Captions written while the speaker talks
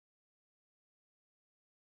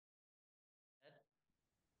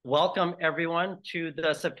Welcome, everyone, to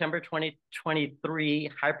the September 2023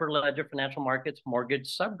 Hyperledger Financial Markets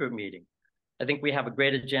Mortgage Subgroup meeting. I think we have a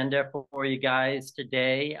great agenda for you guys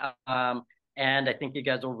today, and I think you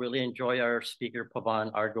guys will really enjoy our speaker,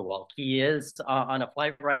 Pavan Agarwal. He is on a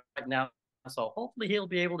flight right now, so hopefully he'll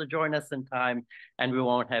be able to join us in time, and we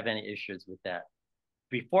won't have any issues with that.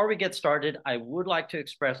 Before we get started, I would like to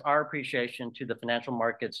express our appreciation to the Financial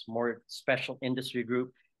Markets More Special Industry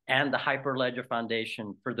Group and the Hyperledger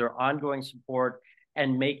Foundation for their ongoing support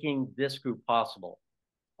and making this group possible.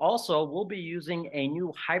 Also, we'll be using a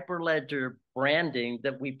new Hyperledger branding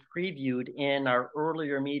that we previewed in our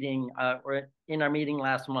earlier meeting, or in our meeting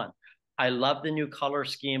last month. I love the new color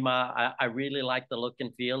schema. I really like the look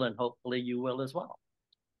and feel, and hopefully you will as well.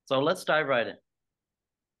 So let's dive right in.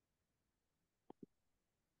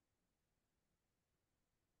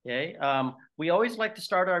 Okay. We always like to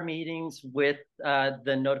start our meetings with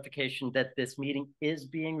the notification that this meeting is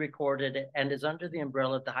being recorded and is under the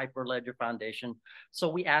umbrella of the Hyperledger Foundation. So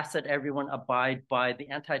we ask that everyone abide by the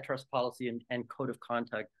antitrust policy and code of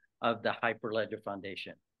conduct of the Hyperledger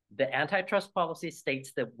Foundation. The antitrust policy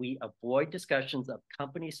states that we avoid discussions of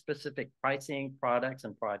company-specific pricing, products,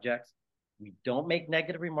 and projects. We don't make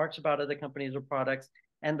negative remarks about other companies or products.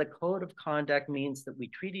 And the code of conduct means that we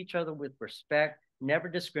treat each other with respect, never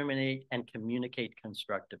discriminate, and communicate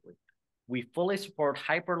constructively. We fully support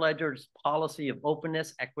Hyperledger's policy of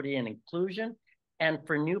openness, equity, and inclusion. And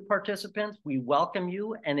for new participants, we welcome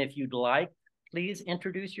you. And if you'd like, please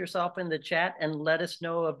introduce yourself in the chat and let us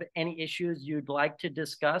know of any issues you'd like to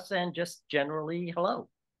discuss, and just generally hello.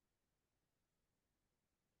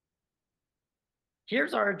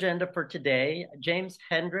 Here's our agenda for today. James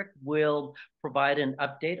Hendrick will provide an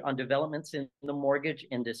update on developments in the mortgage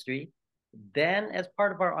industry. Then, as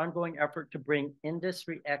part of our ongoing effort to bring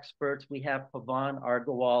industry experts, we have Pavan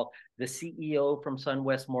Agarwal, the CEO from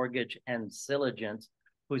SunWest Mortgage and Celligence,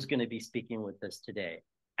 who's going to be speaking with us today.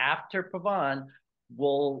 After Pavan,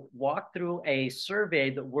 we'll walk through a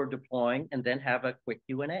survey that we're deploying and then have a quick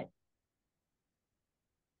Q&A.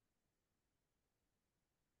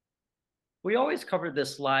 We always cover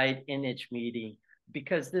this slide in each meeting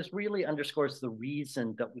because this really underscores the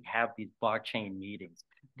reason that we have these blockchain meetings.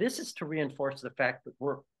 This is to reinforce the fact that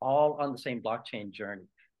we're all on the same blockchain journey.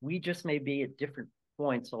 We just may be at different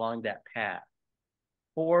points along that path.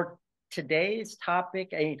 For today's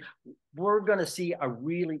topic, we're going to see a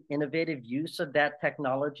really innovative use of that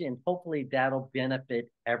technology, and hopefully that'll benefit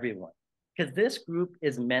everyone. Because this group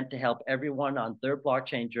is meant to help everyone on their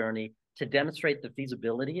blockchain journey to demonstrate the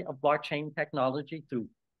feasibility of blockchain technology through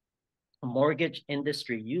mortgage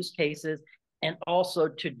industry use cases, and also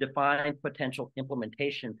to define potential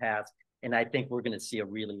implementation paths. And I think we're going to see a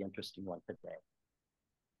really interesting one today.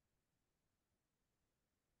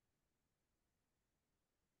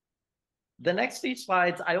 The next few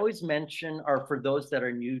slides I always mention are for those that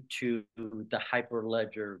are new to the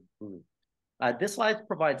Hyperledger group. This slide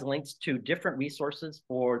provides links to different resources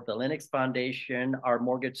for the Linux Foundation, our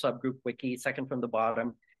mortgage subgroup wiki, second from the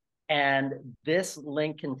bottom. And this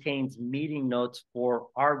link contains meeting notes for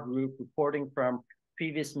our group, reporting from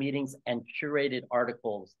previous meetings, and curated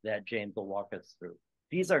articles that James will walk us through.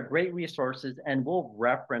 These are great resources, and we'll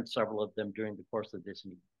reference several of them during the course of this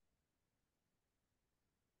meeting.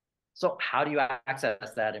 So how do you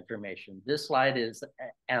access that information? This slide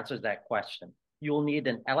answers that question. You'll need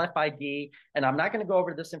an LFID, and I'm not going to go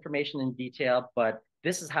over this information in detail, but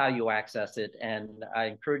this is how you access it, and I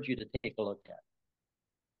encourage you to take a look at it.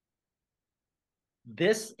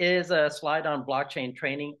 This is a slide on blockchain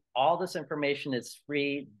training. All this information is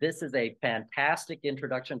free. This is a fantastic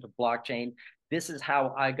introduction to blockchain. This is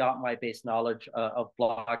how I got my base knowledge of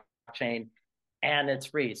blockchain, and it's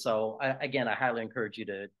free. So again, I highly encourage you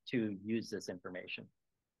to use this information.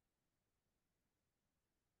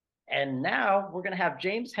 And now we're going to have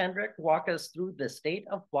James Hendrick walk us through the state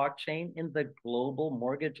of blockchain in the global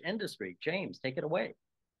mortgage industry. James, take it away.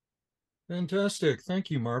 Fantastic. Thank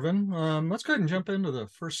you, Marvin. Let's go ahead and jump into the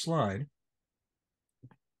first slide.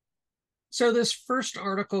 So this first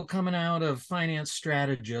article coming out of Finance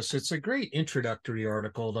Strategist, it's a great introductory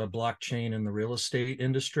article to blockchain in the real estate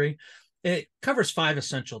industry. It covers 5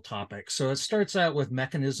 essential topics. So it starts out with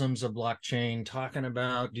mechanisms of blockchain, talking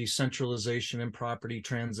about decentralization in property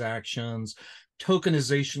transactions,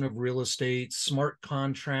 tokenization of real estate, smart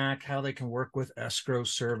contract, how they can work with escrow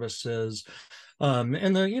services,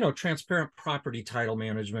 and the transparent property title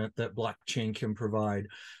management that blockchain can provide.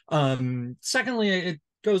 Secondly, it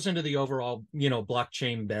goes into the overall,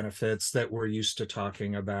 blockchain benefits that we're used to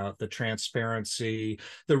talking about, the transparency,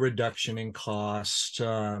 the reduction in cost,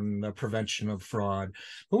 the prevention of fraud.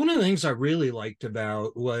 But one of the things I really liked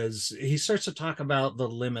about was he starts to talk about the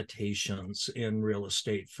limitations in real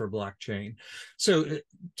estate for blockchain. So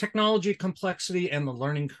technology complexity and the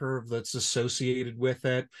learning curve that's associated with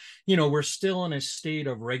it. We're still in a state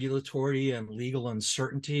of regulatory and legal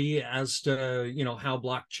uncertainty as to, how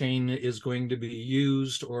blockchain is going to be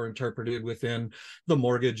used or interpreted within the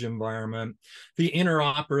mortgage environment, the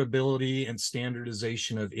interoperability and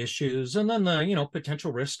standardization of issues, and then the,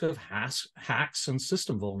 potential risk of hacks and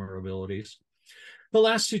system vulnerabilities. The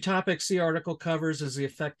last two topics the article covers is the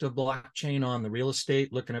effect of blockchain on the real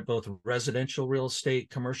estate, looking at both residential real estate,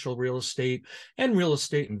 commercial real estate, and real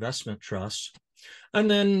estate investment trusts. And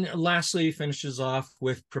then lastly, finishes off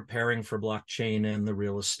with preparing for blockchain in the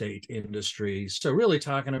real estate industry. So really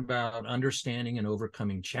talking about understanding and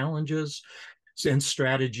overcoming challenges and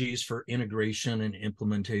strategies for integration and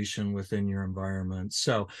implementation within your environment.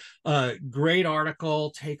 So great article.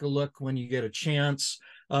 Take a look when you get a chance.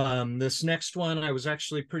 This next one, I was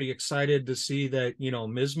actually pretty excited to see that,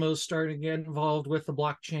 Mismo's starting to get involved with the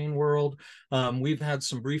blockchain world. We've had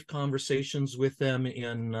some brief conversations with them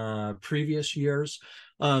in previous years.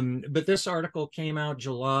 But this article came out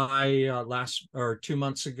July 2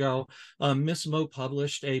 months ago. Mismo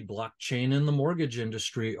published a blockchain in the mortgage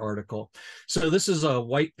industry article. So this is a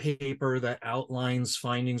white paper that outlines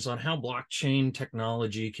findings on how blockchain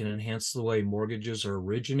technology can enhance the way mortgages are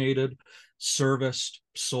originated, serviced,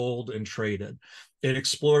 sold, and traded. It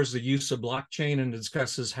explores the use of blockchain and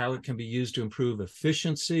discusses how it can be used to improve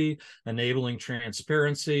efficiency, enabling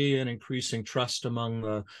transparency, and increasing trust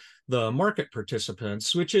among the market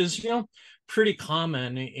participants, which is, pretty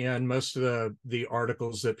common in most of the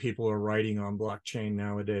articles that people are writing on blockchain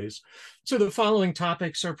nowadays. So the following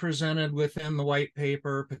topics are presented within the white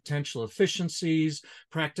paper: potential efficiencies,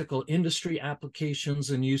 practical industry applications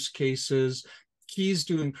and use cases, keys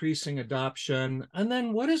to increasing adoption, and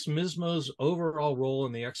then what is Mismo's overall role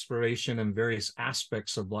in the exploration and various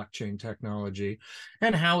aspects of blockchain technology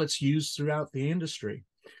and how it's used throughout the industry.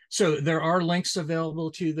 So there are links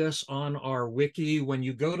available to this on our wiki. When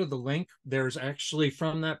you go to the link, there's actually,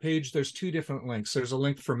 from that page, there's two different links. There's a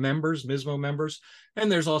link for members, Mismo members,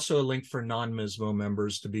 and there's also a link for non-Mismo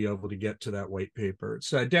members to be able to get to that white paper.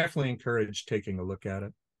 So I definitely encourage taking a look at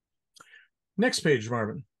it. Next page,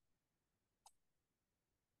 Marvin.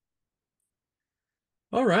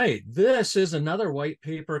 All right, this is another white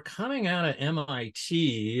paper coming out of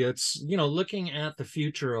MIT. It's, looking at the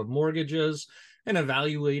future of mortgages and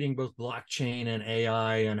evaluating both blockchain and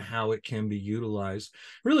AI and how it can be utilized.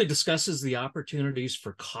 Really discusses the opportunities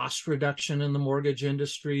for cost reduction in the mortgage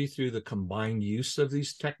industry through the combined use of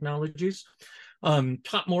these technologies.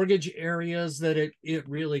 Top mortgage areas that it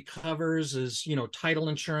really covers is, title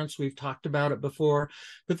insurance. We've talked about it before,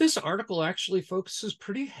 but this article actually focuses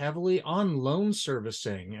pretty heavily on loan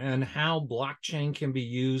servicing and how blockchain can be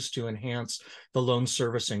used to enhance the loan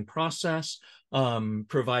servicing process,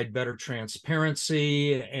 provide better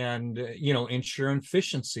transparency, and, ensure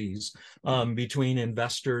efficiencies between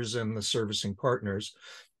investors and the servicing partners.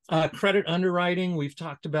 Credit underwriting, we've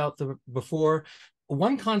talked about before.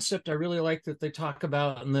 One concept I really like that they talk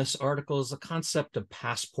about in this article is the concept of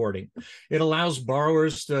passporting. It allows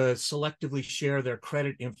borrowers to selectively share their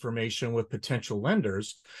credit information with potential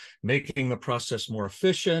lenders, making the process more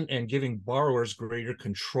efficient and giving borrowers greater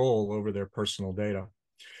control over their personal data.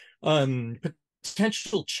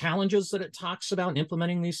 Potential challenges that it talks about in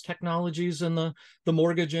implementing these technologies in the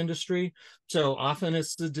mortgage industry. So often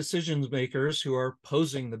it's the decision makers who are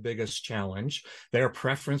posing the biggest challenge. Their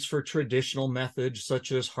preference for traditional methods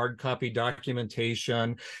such as hard copy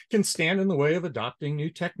documentation can stand in the way of adopting new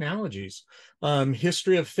technologies.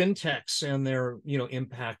 History of fintechs and their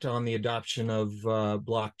impact on the adoption of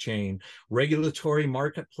blockchain, regulatory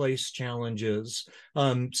marketplace challenges.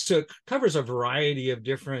 So it covers a variety of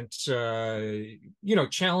different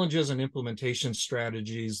challenges and implementation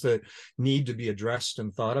strategies that need to be addressed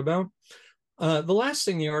and thought about. The last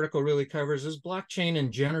thing the article really covers is blockchain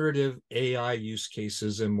and generative AI use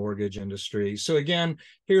cases in mortgage industry. So again,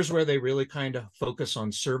 here's where they really kind of focus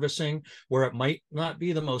on servicing, where it might not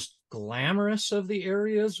be the most glamorous of the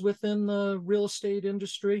areas within the real estate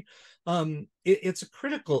industry. It's a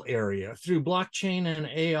critical area. Through blockchain and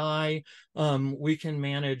AI, we can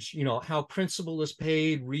manage, how principal is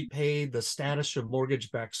paid, repaid, the status of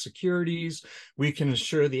mortgage-backed securities. We can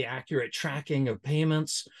ensure the accurate tracking of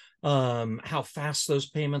payments. how fast those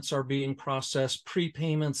payments are being processed,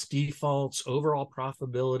 prepayments, defaults, overall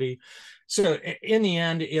profitability. So in the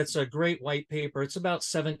end, it's a great white paper. It's about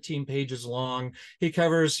 17 pages long. He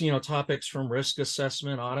covers, topics from risk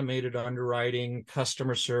assessment, automated underwriting,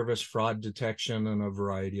 customer service, fraud detection, and a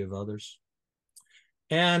variety of others.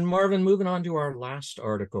 And Marvin, moving on to our last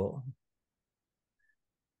article.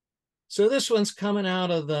 So this one's coming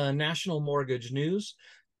out of the National Mortgage News.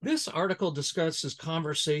 This article discusses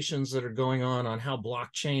conversations that are going on how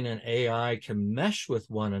blockchain and AI can mesh with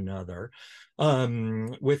one another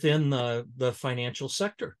within the financial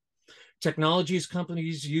sector. Technologies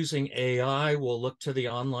companies using AI will look to the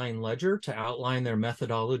online ledger to outline their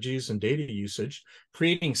methodologies and data usage,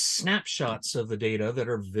 creating snapshots of the data that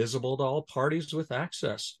are visible to all parties with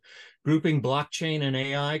access. Grouping blockchain and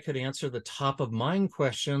AI could answer the top of mind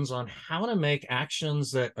questions on how to make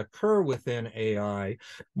actions that occur within AI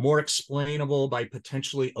more explainable by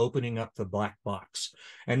potentially opening up the black box.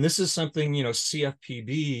 And this is something,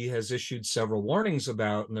 CFPB has issued several warnings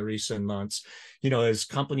about in the recent months, as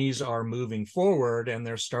companies are moving forward and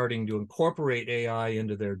they're starting to incorporate AI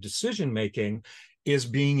into their decision making, is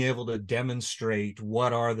being able to demonstrate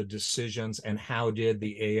what are the decisions and how did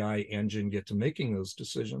the AI engine get to making those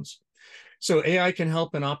decisions. So AI can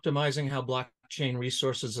help in optimizing how blockchain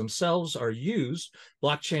resources themselves are used.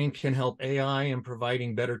 Blockchain can help AI in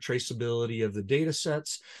providing better traceability of the data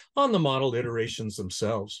sets on the model iterations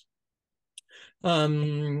themselves.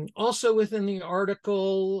 Also within the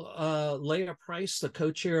article, Leah Price, the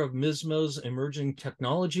co-chair of MISMO's emerging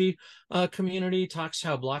technology community, talks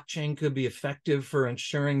how blockchain could be effective for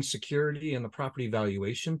ensuring security in the property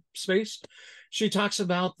valuation space. She talks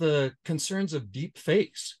about the concerns of deep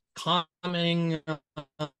fakes, commenting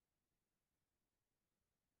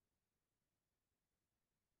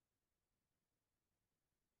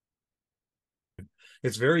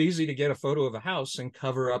it's very easy to get a photo of a house and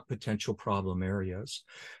cover up potential problem areas.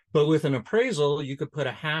 But with an appraisal, you could put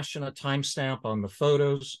a hash and a timestamp on the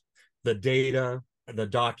photos, the data, the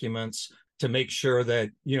documents to make sure that,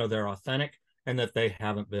 they're authentic and that they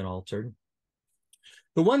haven't been altered.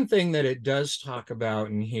 The one thing that it does talk about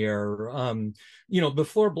in here,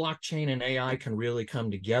 before blockchain and AI can really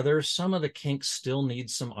come together, some of the kinks still need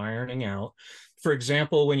some ironing out. For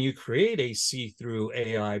example, when you create a see-through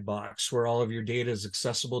AI box where all of your data is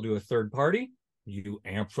accessible to a third party, you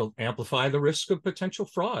amplify the risk of potential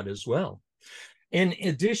fraud as well. In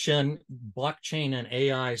addition, blockchain and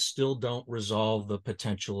AI still don't resolve the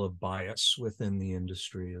potential of bias within the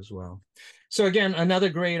industry as well. So again, another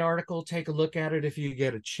great article. Take a look at it if you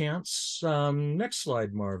get a chance. Next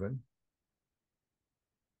slide, Marvin.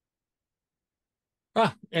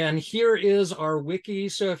 And here is our wiki.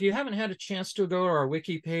 So if you haven't had a chance to go to our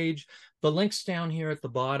wiki page, the link's down here at the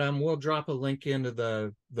bottom. We'll drop a link into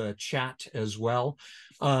the chat as well.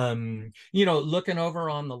 Looking over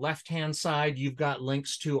on the left-hand side, you've got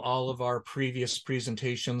links to all of our previous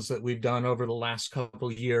presentations that we've done over the last couple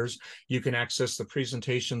of years. You can access the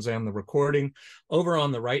presentations and the recording. Over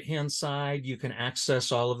on the right-hand side, you can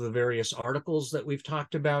access all of the various articles that we've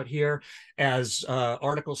talked about here. As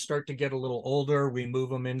articles start to get a little older, we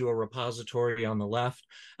move them into a repository on the left.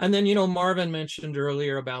 And then, Marvin mentioned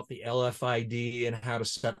earlier about the LFID and how to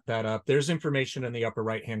set that up. There's information in the upper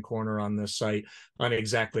right-hand corner on this site on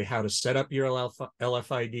exactly how to set up your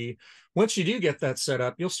LFID. Once you do get that set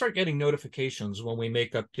up, you'll start getting notifications when we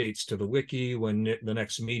make updates to the wiki, when the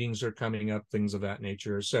next meetings are coming up, things of that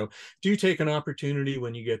nature. So do take an opportunity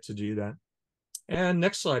when you get to do that. And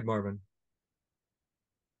next slide, Marvin.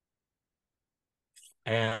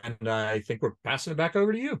 And I think we're passing it back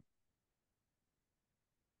over to you.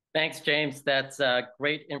 Thanks, James. That's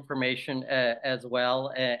great information as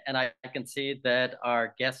well. And I can see that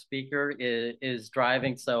our guest speaker is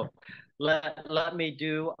driving. So let me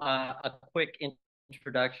do a quick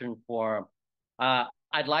introduction for him.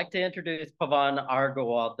 I'd like to introduce Pavan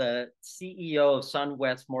Agarwal, the CEO of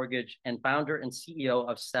SunWest Mortgage and founder and CEO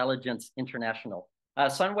of Celligence International.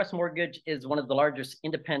 SunWest Mortgage is one of the largest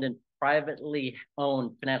independent, privately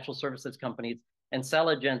owned financial services companies, and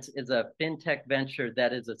Celligence is a fintech venture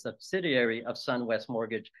that is a subsidiary of SunWest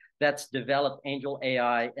Mortgage that's developed Angel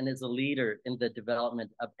AI and is a leader in the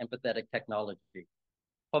development of empathetic technology.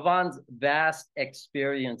 Pavan's vast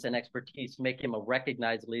experience and expertise make him a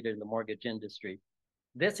recognized leader in the mortgage industry.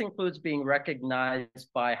 This includes being recognized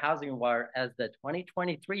by Housing Wire as the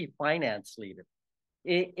 2023 finance leader.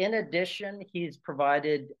 In addition, he's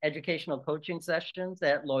provided educational coaching sessions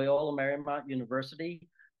at Loyola Marymount University.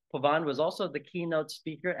 Pavan was also the keynote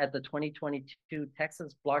speaker at the 2022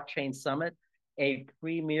 Texas Blockchain Summit, a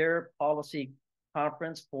premier policy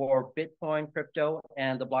conference for Bitcoin, crypto,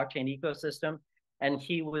 and the blockchain ecosystem. And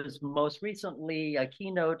he was most recently a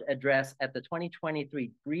keynote address at the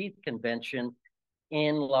 2023 Breathe convention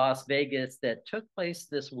in Las Vegas that took place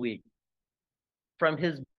this week. From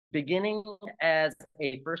his beginning as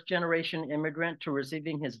a first generation immigrant to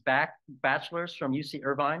receiving his bachelor's from UC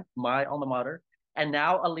Irvine, my alma mater, and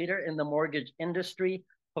now a leader in the mortgage industry,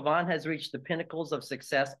 Pavan has reached the pinnacles of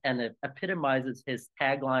success and it epitomizes his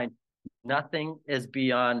tagline, "Nothing is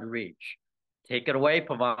beyond reach." Take it away,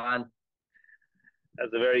 Pavan.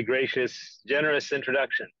 That's a very gracious, generous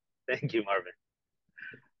introduction. Thank you, Marvin.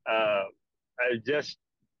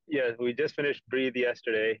 We just finished Breathe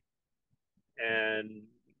yesterday and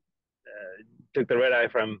took the red eye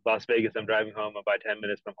from Las Vegas. I'm driving home about 10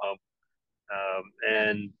 minutes from home.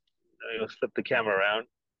 And I'll flip the camera around.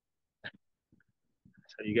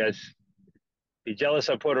 So you guys be jealous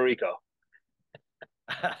of Puerto Rico.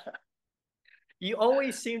 You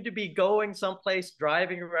always seem to be going someplace,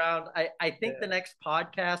 driving around. I think the next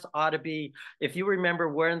podcast ought to be, if you remember,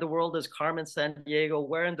 where in the world is Carmen Sandiego?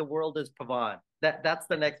 Where in the world is Pavan? That's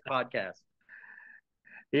the next podcast.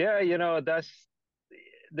 Yeah,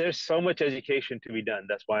 there's so much education to be done.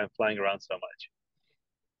 That's why I'm flying around so much.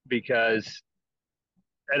 Because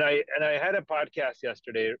and I had a podcast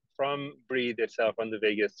yesterday from Breathe itself on the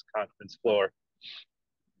Vegas conference floor.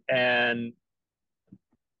 And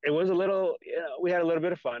it was a little, we had a little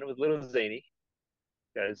bit of fun. It was a little zany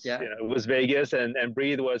because it was Vegas and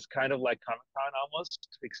Breathe was kind of like Comic-Con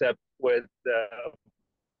almost, except with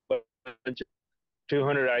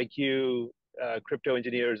 200 IQ crypto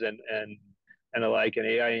engineers and the like, and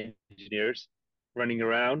AI engineers running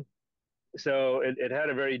around. So it had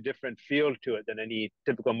a very different feel to it than any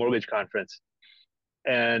typical mortgage conference.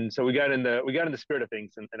 And so we got in the spirit of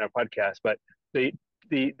things in our podcast. But the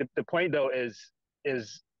point though is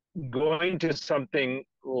going to something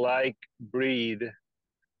like Breathe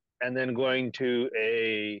and then going to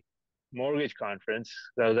a mortgage conference.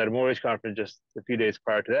 I was at a mortgage conference just a few days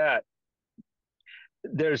prior to that.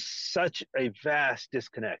 There's such a vast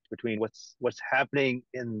disconnect between what's happening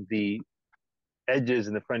in the edges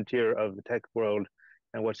and the frontier of the tech world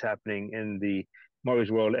and what's happening in the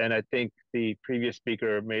mortgage world. And I think the previous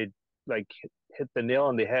speaker hit the nail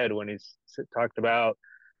on the head when he talked about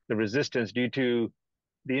the resistance due to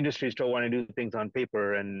the industry still wanting to do things on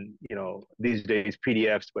paper and, these days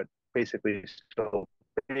PDFs, but basically still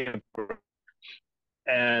paper.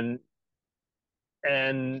 And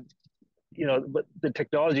but the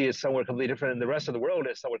technology is somewhere completely different and the rest of the world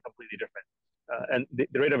is somewhere completely different. And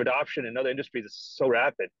the rate of adoption in other industries is so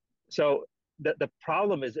rapid. So the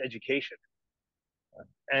problem is education.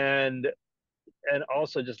 And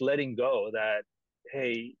also just letting go that,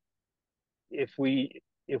 hey, if we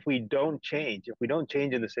don't change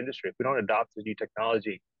in this industry, if we don't adopt the new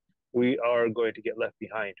technology, we are going to get left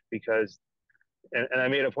behind because, and I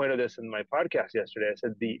made a point of this in my podcast yesterday. I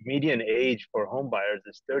said the median age for home buyers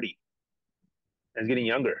is 30. It's getting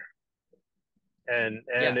younger. And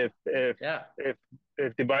if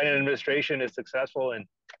the Biden administration is successful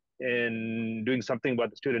in doing something about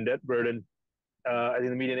the student debt burden, I think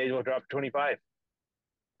the median age will drop to 25.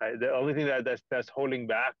 The only thing that's holding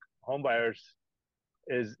back home buyers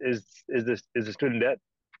is the student debt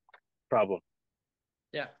problem.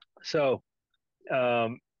 Yeah. So,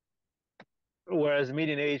 whereas the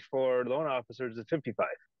median age for loan officers is 55.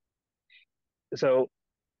 So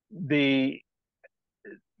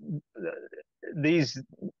these,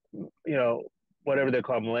 whatever they're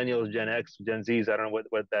called, millennials, Gen X, Gen Zs, I don't know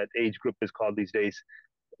what that age group is called these days.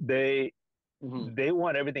 They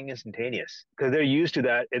want everything instantaneous because they're used to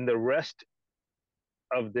that in the rest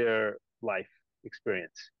of their life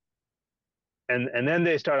experience. And then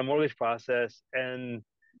they start a mortgage process and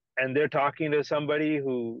they're talking to somebody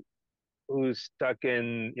who's stuck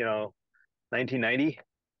in 1990,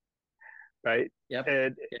 right? Yep.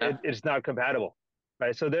 It's not compatible,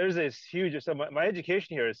 right? So there's this huge. So my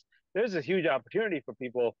education here is there's a huge opportunity for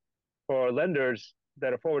people, for lenders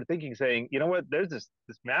that are forward thinking, saying, you know what, there's this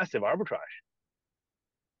massive arbitrage,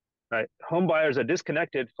 right? Home buyers are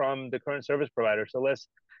disconnected from the current service provider. So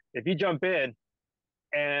if you jump in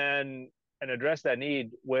and address that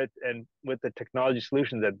need with the technology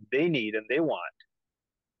solutions that they need and they want,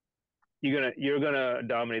 you're gonna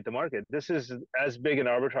dominate the market. This is as big an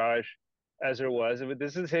arbitrage as there was.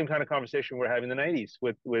 This is the same kind of conversation we're having in the 90s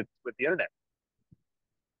with the internet.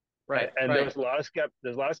 Right. And there's a lot of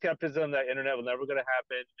skepticism that internet will never gonna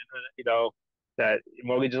happen, that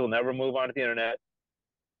mortgages will never move onto the internet.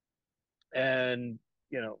 And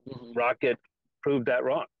Rocket proved that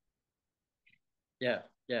wrong. Yeah.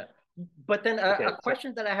 But then Okay, a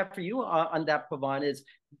question that I have for you on that, Pavan, is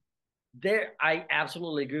there. I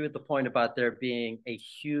absolutely agree with the point about there being a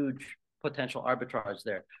huge potential arbitrage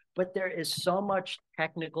there, but there is so much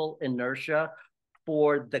technical inertia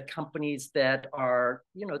for the companies that are,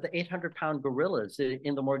 the 800-pound gorillas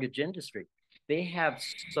in the mortgage industry. They have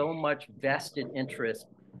so much vested interest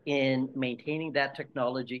in maintaining that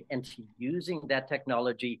technology and to using that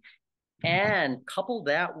technology, and couple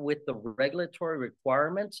that with the regulatory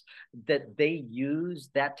requirements that they use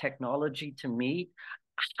that technology to meet.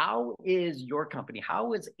 How is your company,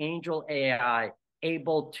 how is Angel AI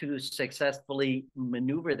able to successfully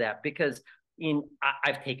maneuver that? Because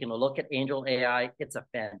I've taken a look at Angel AI. It's a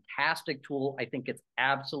fantastic tool. I think it's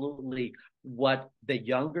absolutely what the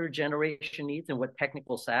younger generation needs and what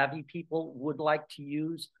technical savvy people would like to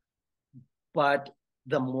use. But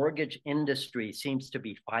the mortgage industry seems to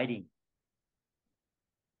be fighting.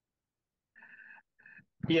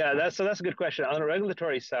 yeah, that's a good question. On the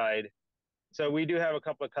regulatory side, so we do have a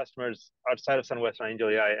couple of customers outside of SunWest and Angel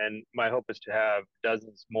AI, and my hope is to have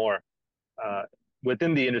dozens more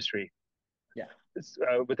within the industry, Yeah.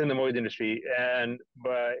 within the mortgage industry. And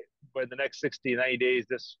by the next 60, 90 days,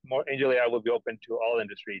 this more Angel AI will be open to all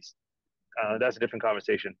industries. That's a different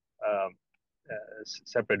conversation,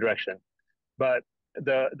 separate direction. But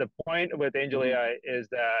the point with Angel AI is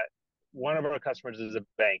that one of our customers is a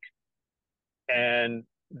bank, and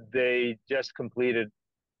they just completed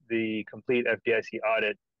the complete FDIC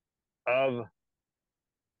audit of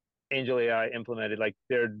Angel AI implemented. Like,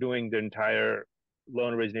 they're doing the entire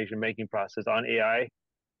loan origination banking process on AI,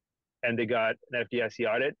 and they got an FDIC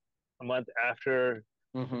audit a month after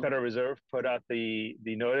the Federal Reserve put out the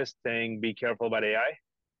notice saying be careful about AI.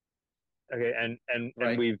 Okay, and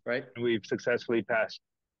we've successfully passed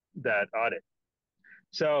that audit.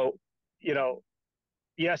 So,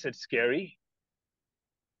 yes, it's scary.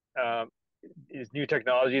 Is new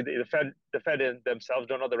technology. The Fed themselves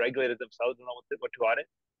don't know. The regulators themselves don't know what to audit.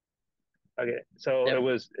 Okay, so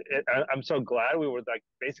I'm so glad we were like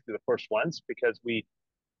basically the first ones, because we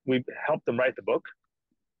helped them write the book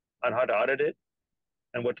on how to audit it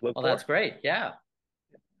and what to look for. Well, that's great. Yeah.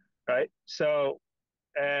 Right. So,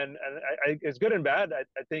 and it's good and bad.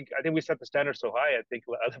 I think we set the standard so high. I think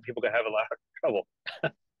other people can have a lot of trouble.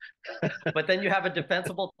 But then you have a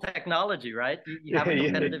defensible technology, right? You have a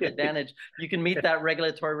competitive advantage. You can meet that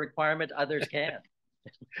regulatory requirement, others can't.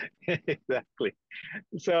 Exactly.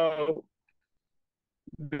 So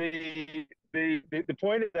the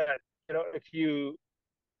point is that, if you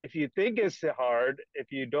think it's hard,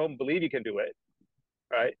 if you don't believe you can do it,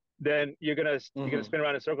 right, then you're gonna spin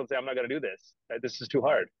around in a circle and say, I'm not gonna do this. Right? This is too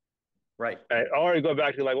hard. Right. Or you go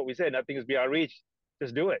back to like what we said, nothing is beyond reach.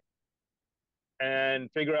 Just do it and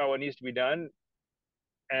figure out what needs to be done,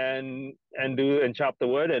 and chop the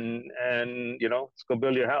wood, and let's go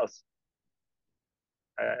build your house.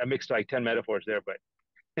 I mixed like 10 metaphors there, but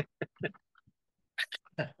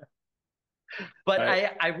but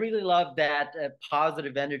I really love that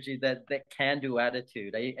positive energy, that can-do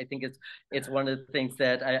attitude. I think it's one of the things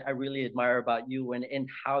that I really admire about you and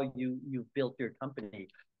how you've built your company.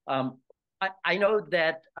 I know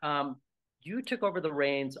that you took over the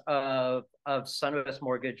reins of SunWest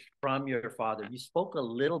Mortgage from your father. You spoke a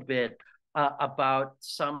little bit about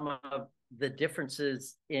some of the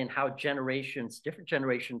differences in how different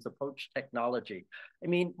generations approach technology. I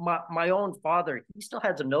mean, my own father, he still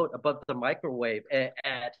has a note above the microwave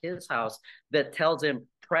at his house that tells him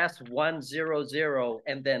press 100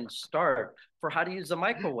 and then start for how to use the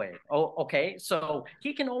microwave. Oh, okay. So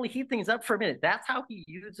he can only heat things up for a minute. That's how he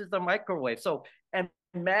uses the microwave. So, and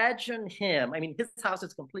imagine him. I mean, his house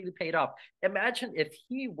is completely paid off. Imagine if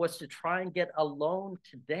he was to try and get a loan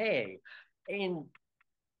today, and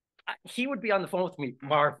he would be on the phone with me,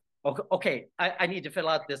 Marv. Okay, I need to fill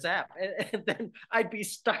out this app, and then I'd be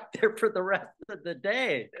stuck there for the rest of the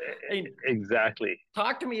day. I mean, exactly.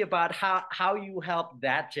 Talk to me about how you help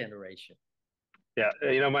that generation.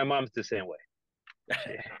 Yeah, my mom's the same way.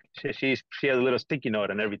 She has a little sticky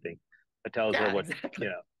note on everything that tells her what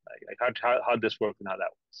like how this works and how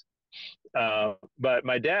that works. But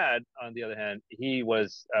my dad, on the other hand, he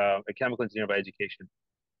was a chemical engineer by education,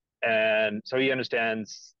 and so he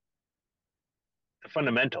understands the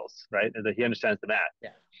fundamentals, right? That he understands the math.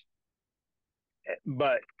 Yeah.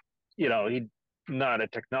 But he's not a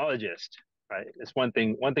technologist, right? It's one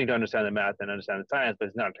thing to understand the math and understand the science, but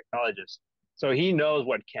he's not a technologist. So he knows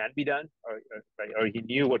what can be done, or he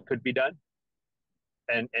knew what could be done,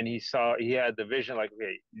 and he had the vision. Like,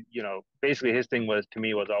 okay, basically his thing was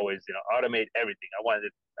always automate everything.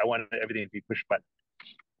 I wanted everything to be push button,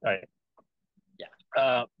 right?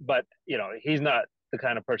 Yeah. But he's not the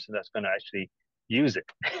kind of person that's going to actually use it.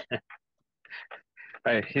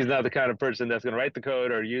 Right? He's not the kind of person that's going to write the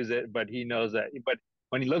code or use it, but he knows that. But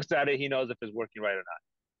when he looks at it, he knows if it's working right or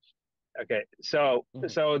not. Okay, so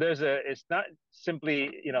it's not simply,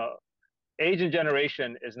 age and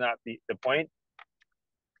generation is not the point.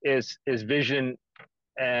 Is vision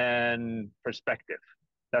and perspective.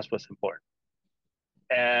 That's what's important.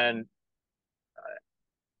 And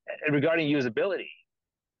regarding usability,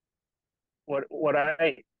 what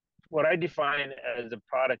I define as a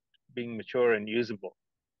product being mature and usable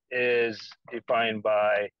is defined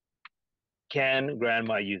by, can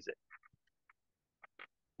grandma use it?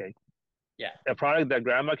 Okay. Yeah. A product that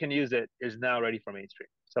grandma can use it is now ready for mainstream.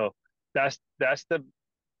 So that's the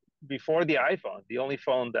before the iPhone, the only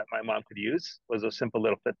phone that my mom could use was those simple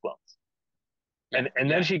little flip phones. Yeah.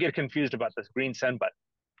 And then she'd get confused about this green send button.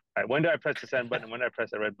 Right? When do I press the send button? When do I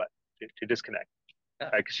press the red button to disconnect?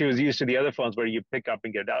 Right? 'Cause she was used to the other phones where you pick up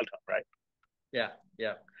and get a dial tone, right? Yeah,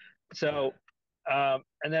 yeah. So, and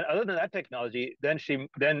then other than that technology, then she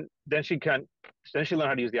learned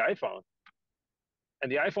how to use the iPhone,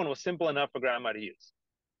 and the iPhone was simple enough for grandma to use.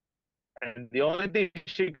 And the only thing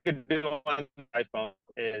she could do on the iPhone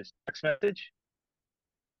is text message.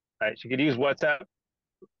 Right? She could use WhatsApp.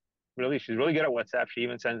 Really, she's really good at WhatsApp. She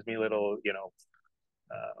even sends me little,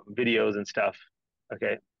 videos and stuff.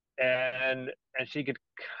 Okay, and she could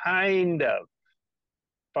kind of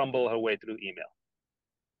fumble her way through email,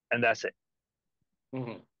 and that's it.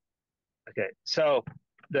 Mm-hmm. Okay, so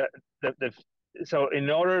so in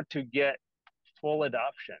order to get full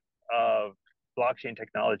adoption of blockchain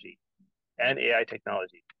technology and AI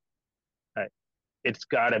technology, right, it's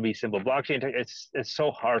got to be simple. Blockchain, it's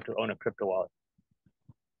so hard to own a crypto wallet.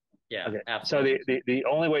 Yeah, okay. absolutely. So the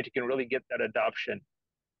only way you can really get that adoption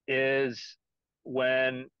is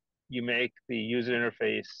when you make the user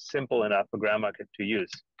interface simple enough for grandma to use.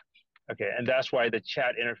 Okay, and that's why the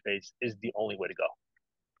chat interface is the only way to go.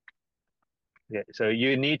 Okay, so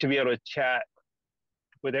you need to be able to chat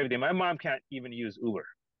with everything. My mom can't even use Uber.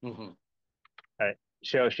 Mm-hmm. Right?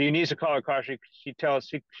 So she needs to call her car. She'll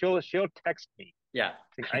text me. Yeah.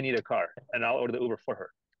 Saying, I need a car, and I'll order the Uber for her.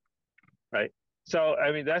 Right. So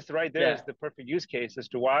I mean, that's right there is the perfect use case as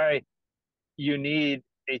to why you need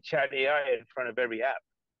a chat AI in front of every app.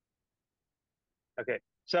 Okay.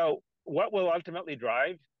 So what will ultimately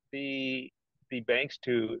drive the banks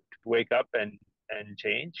to wake up and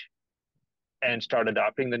change and start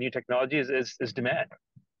adopting the new technologies is demand,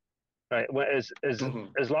 right?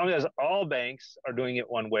 As long as all banks are doing it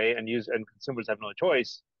one way and consumers have no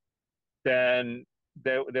choice, then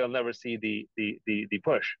they'll never see the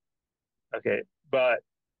push. Okay, but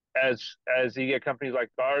as you get companies like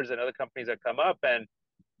ours and other companies that come up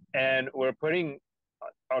and we're putting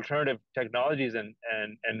alternative technologies and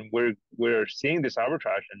we're seeing this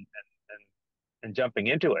arbitrage and jumping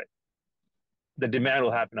into it, the demand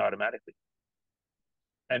will happen automatically.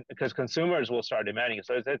 And because consumers will start demanding it.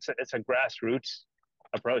 So it's a grassroots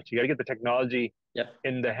approach. You got to get the technology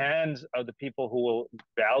in the hands of the people who will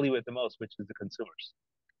value it the most, which is the consumers.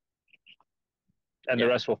 And the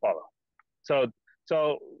rest will follow.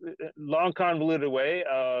 So long convoluted way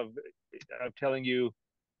of telling you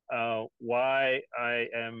why I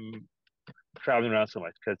am traveling around so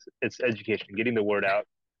much, because it's education, getting the word out.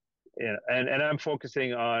 And I'm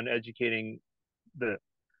focusing on educating the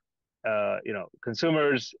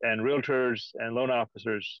consumers and realtors and loan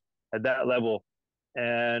officers at that level.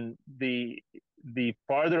 And the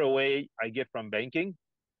farther away I get from banking,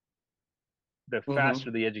 the faster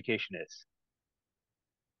the education is.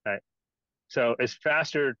 Right. So it's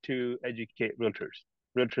faster to educate realtors.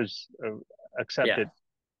 Realtors accept it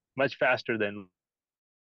much faster than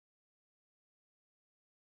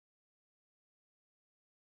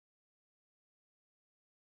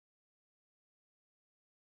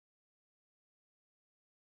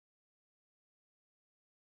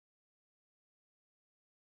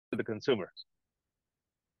the consumer.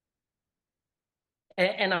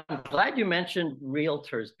 And I'm glad you mentioned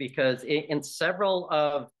realtors, because in several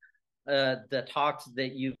of the talks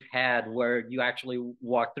that you've had where you actually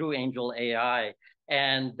walk through Angel AI,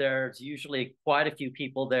 and there's usually quite a few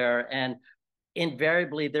people there, and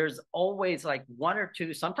invariably there's always like one or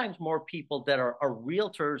two, sometimes more people that are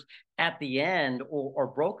realtors at the end, or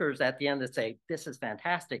brokers at the end, that say, this is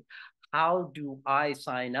fantastic. How do I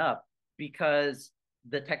sign up? Because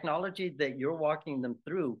the technology that you're walking them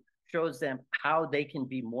through shows them how they can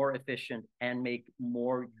be more efficient and make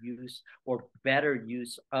more use or better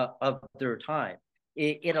use of their time.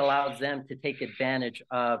 it allows them to take advantage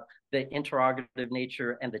of the interrogative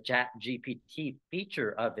nature and the chat GPT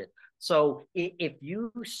feature of it. So if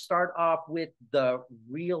you start off with the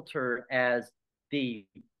realtor as the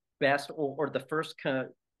best or the first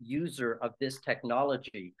user of this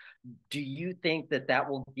technology, do you think that that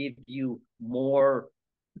will give you more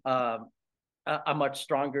a much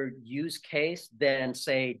stronger use case than,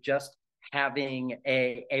 say, just having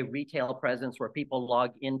a retail presence where people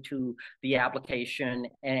log into the application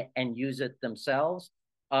and use it themselves?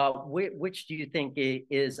 Which do you think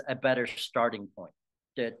is a better starting point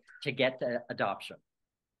to get to adoption?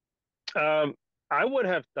 I would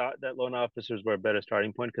have thought that loan officers were a better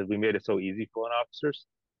starting point because we made it so easy for loan officers.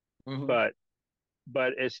 Mm-hmm.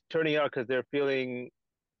 But it's turning out because they're feeling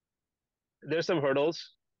there's some hurdles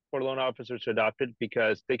for loan officers to adopt it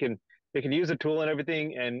because they can use the tool and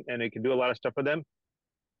everything and it can do a lot of stuff for them,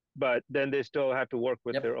 but then they still have to work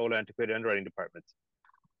with their old antiquated underwriting departments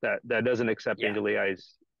that doesn't accept Angel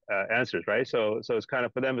AI's answers, right? So it's kind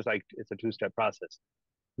of for them, it's like it's a two-step process.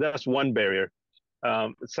 That's one barrier.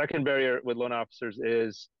 The second barrier with loan officers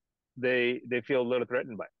is they feel a little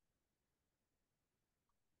threatened by it.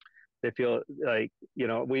 They feel like,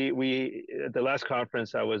 we at the last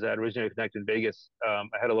conference I was at, Originally Connect in Vegas, I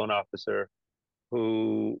had a loan officer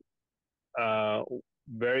who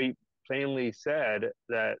very plainly said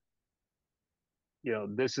that,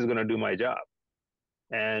 this is going to do my job.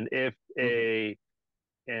 And if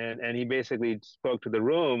and he basically spoke to the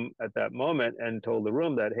room at that moment and told the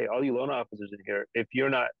room that, hey, all you loan officers in here, if you're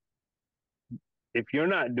not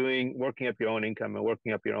working up your own income and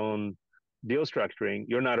working up your own deal structuring,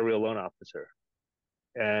 you're not a real loan officer.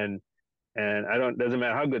 And doesn't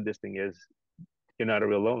matter how good this thing is, you're not a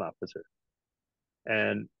real loan officer.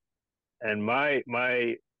 And my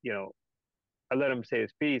I let him say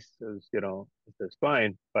his piece, it's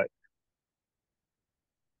fine, but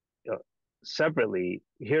separately,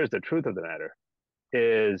 here's the truth of the matter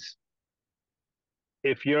is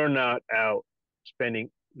if you're not out spending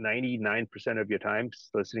 99% of your time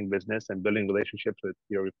soliciting business and building relationships with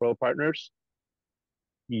your referral partners,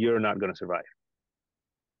 you're not going to survive.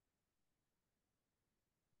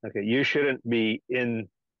 Okay, you shouldn't be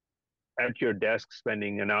at your desk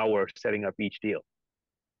spending an hour setting up each deal,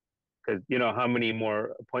 because you know how many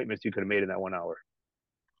more appointments you could have made in that 1 hour.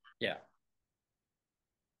 Yeah.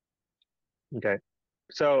 Okay.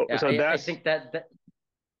 So I think that.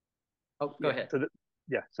 Oh, go ahead.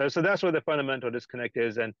 So that's where the fundamental disconnect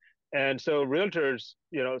is, and so realtors,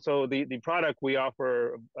 so the product, we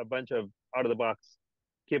offer a bunch of out of the box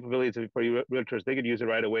capabilities for realtors. They could use it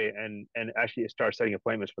right away and actually start setting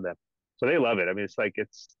appointments for them. So they love it. I mean, it's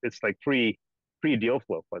like free deal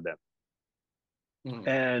flow for them.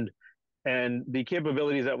 Mm. And the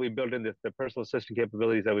capabilities that we built in the personal assistant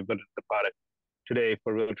capabilities that we built into the product today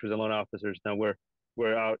for realtors and loan officers, now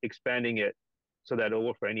we're out expanding it so that it'll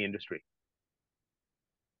work for any industry.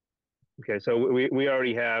 Okay, so we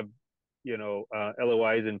already have,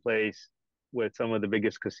 LOIs in place with some of the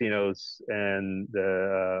biggest casinos and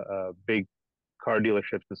the big car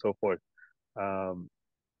dealerships and so forth.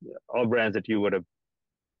 All brands that you would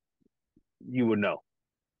know.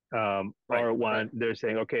 They're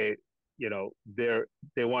saying, okay,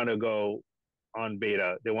 they want to go on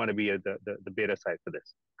beta. They want to be at the beta site for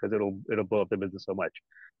this because it'll blow up the business so much.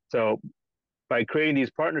 So by creating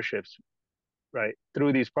these partnerships, right,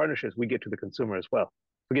 through these partnerships, we get to the consumer as well.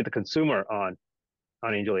 We get the consumer on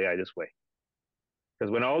Angel AI this way.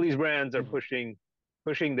 Because when all these brands are pushing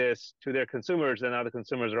this to their consumers, then now the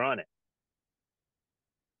consumers are on it.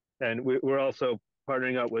 And we're also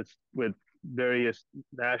partnering up with various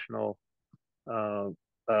national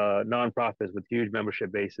nonprofits with huge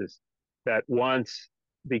membership bases that wants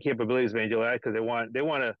the capabilities of Angel AI because they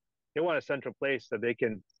want a central place that they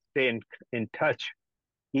can stay in touch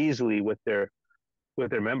easily with their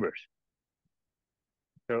members.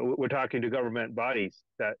 So we're talking to government bodies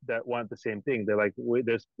that want the same thing. They're like, we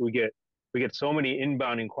get so many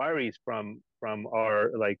inbound inquiries from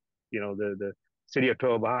our, like, the city of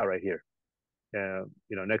Toa Baja right here,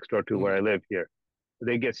 next door to where I live here.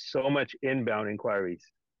 They get so much inbound inquiries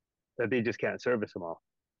that they just can't service them all.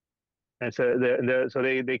 And so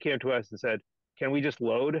they came to us and said, can we just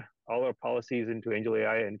load all our policies into Angel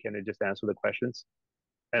AI and can it just answer the questions?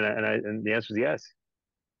 And the answer is yes.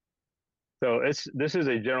 So this is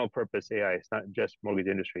a general purpose AI. It's not just mortgage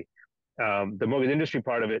industry. The mortgage industry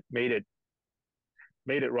part of it made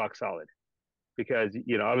it rock solid because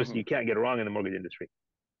obviously you can't get it wrong in the mortgage industry,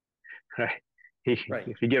 right? If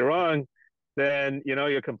you get it wrong, then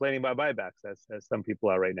you're complaining about buybacks as some people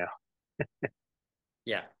are right now.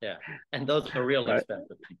 Yeah, and those are real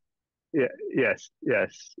expensive. Yeah, yes.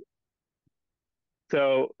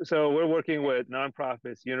 So we're working with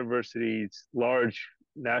nonprofits, universities, large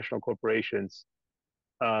national corporations.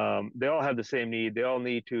 They all have the same need. They all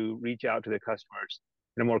need to reach out to their customers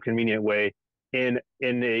in a more convenient way, in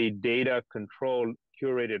a data controlled,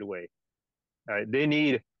 curated way. Right? They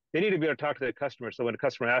need to be able to talk to their customers. So when a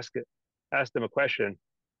customer asks them a question,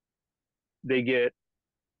 they get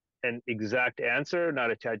an exact answer,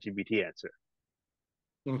 not a ChatGPT answer.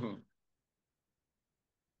 Mm-hmm.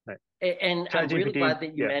 Right. And I'm really ChatGPT, glad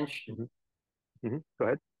that you yeah. mentioned. Go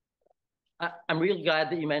ahead. I'm really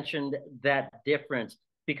glad that you mentioned that difference,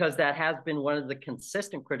 because that has been one of the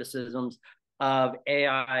consistent criticisms of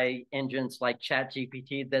AI engines like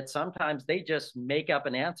ChatGPT, that sometimes they just make up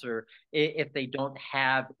an answer if they don't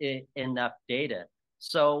have enough data.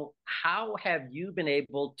 So how have you been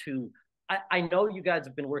able to, I know you guys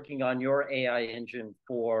have been working on your AI engine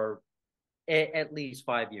for at least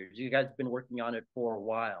 5 years. You guys have been working on it for a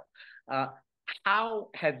while. Uh, how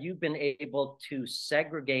have you been able to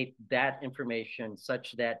segregate that information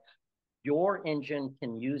such that your engine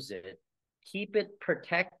can use it, keep it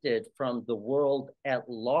protected from the world at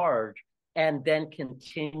large, and then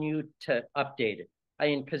continue to update it? I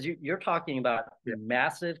mean, because you're talking about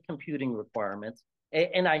massive computing requirements.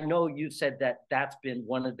 And I know you said that that's been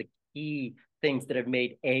one of the key things that have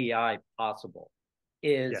made AI possible,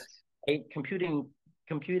 is Yes.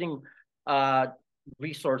 computing uh,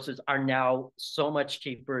 resources are now so much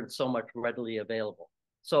cheaper and so much readily available.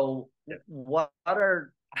 So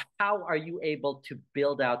how are you able to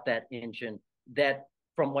build out that engine that,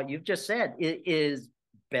 from what you've just said, is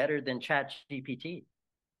better than ChatGPT?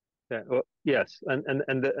 Yeah, well, yes, and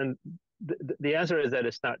the answer is that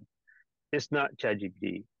it's not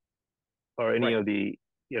ChatGPT or any Right. of the,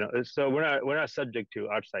 so we're not subject to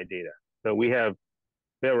outside data. So we have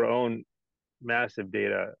our own massive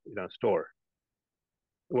data, store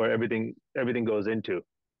where everything goes into.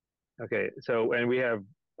 Okay, so and we have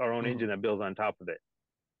our own Mm-hmm. engine that builds on top of it.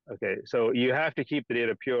 Okay, so you have to keep the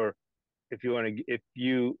data pure if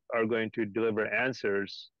you are going to deliver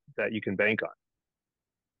answers that you can bank on.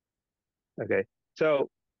 Okay, so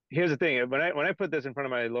here's the thing: when I put this in front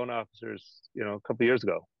of my loan officers, a couple of years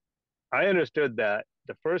ago, I understood that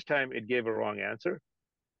the first time it gave a wrong answer,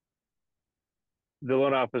 the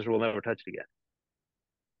loan officer will never touch it again.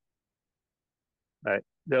 Right?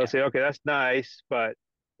 They'll Yeah. say, okay, that's nice, but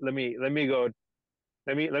let me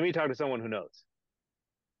talk to someone who knows.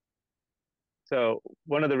 So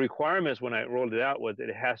one of the requirements when I rolled it out was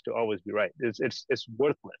it has to always be right. It's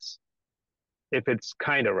worthless if it's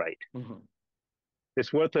kind of right. Mm-hmm.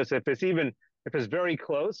 It's worthless if it's very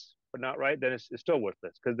close but not right. Then it's still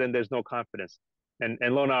worthless, because then there's no confidence, and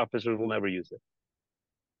loan officers will never use it.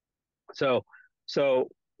 So so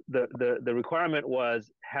the requirement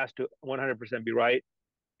has to 100% be right,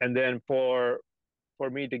 and then for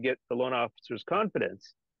me to get the loan officer's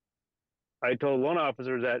confidence, I told loan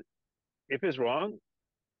officers that if it's wrong,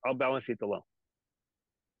 I'll balance sheet the loan.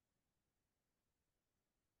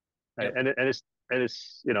 Right? Yep. And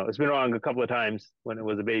it's been wrong a couple of times when it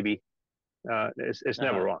was a baby. It's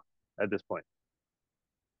never Uh-huh. wrong at this point.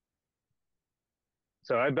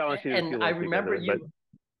 So I balance sheet a And few loans because of it, but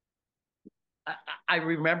I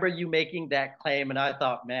remember you making that claim, and I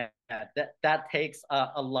thought, man, that takes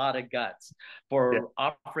a lot of guts yeah, for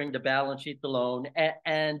offering to balance sheet the loan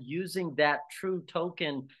and using that true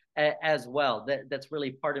token as well. That's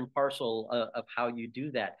really part and parcel of how you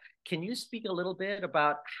do that. Can you speak a little bit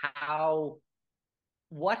about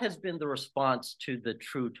what has been the response to the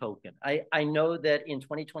true token? I know that in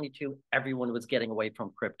 2022, everyone was getting away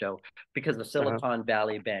from crypto because of uh-huh. Silicon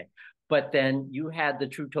Valley Bank. But then you had the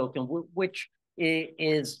true token, which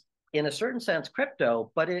is, in a certain sense,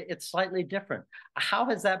 crypto, but it's slightly different. How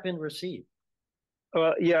has that been received?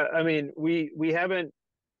 Well, yeah, I mean, we haven't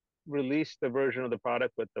released the version of the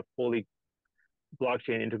product with the fully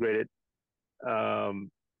blockchain integrated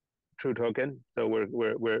um, true token. So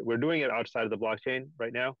we're doing it outside of the blockchain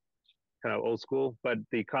right now, kind of old school, but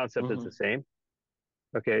the concept is the Mm-hmm. same.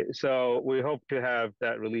 Okay, so we hope to have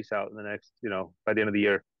that release out in the next, by the end of the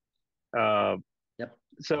year. Uh, Yep.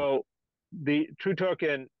 so the true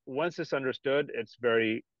token, once it's understood, it's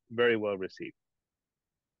very, very well received.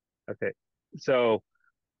 Okay, so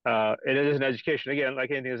it is an education. Again,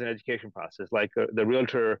 like anything, is an education process. Like the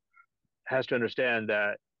realtor has to understand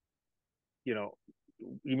that, you know,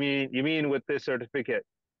 you mean with this certificate,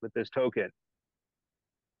 with this token,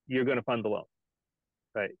 you're going to fund the loan,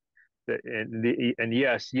 right? And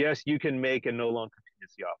yes, you can make a no loan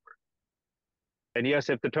contingency offer. And yes,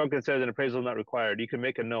 if the token says an appraisal is not required, you can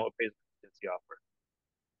make a no appraisal contingency offer.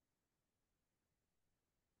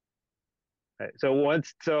 Right?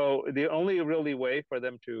 So the only really way for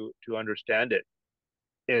them to understand it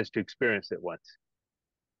is to experience it once.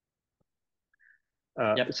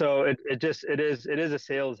 Yep. So it is a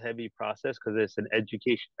sales heavy process because it's an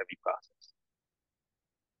education heavy process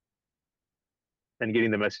and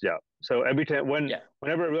getting the message out. So every time Yeah.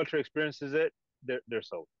 whenever a realtor experiences it, they're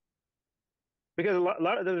sold. Because a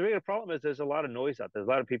lot of the bigger problem is there's a lot of noise out there. There's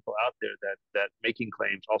a lot of people out there that making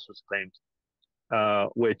claims, all sorts of claims,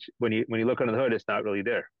 which when you look under the hood, it's not really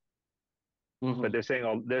there. Mm-hmm. But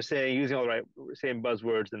they're saying using all the right same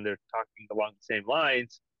buzzwords and they're talking along the same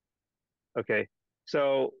lines. Okay,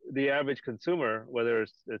 so the average consumer, whether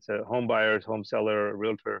it's a home buyer, home seller, a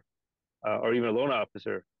realtor, or even a loan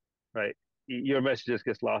officer, right? Your message just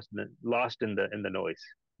gets lost in the noise.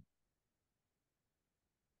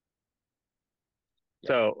 Yeah.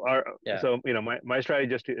 So Yeah. so my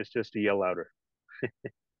strategy is just to yell louder.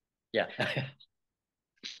 Yeah.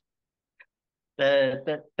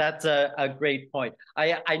 That's a great point.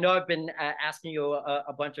 I know I've been asking you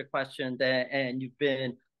a bunch of questions and you've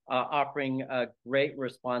been offering great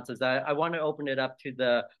responses. I want to open it up to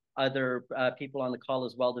the other people on the call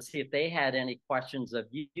as well to see if they had any questions of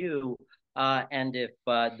you and if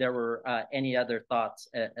there were any other thoughts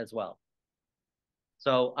as well.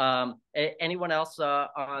 So anyone else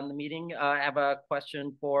on the meeting have a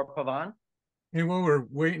question for Pavan? Hey, while we're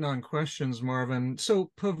waiting on questions, Marvin, so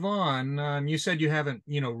Pavan, you said you haven't,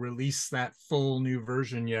 released that full new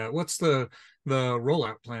version yet. What's the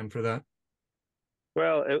rollout plan for that?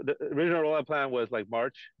 Well, the original rollout plan was like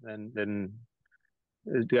March, and then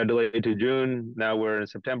it got delayed to June. Now we're in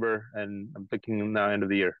September, and I'm thinking now end of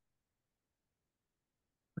the year.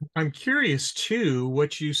 I'm curious too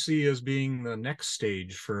what you see as being the next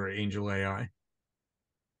stage for Angel AI.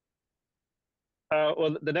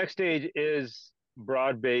 Well, the next stage is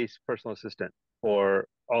broad-based personal assistant for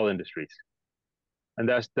all industries, and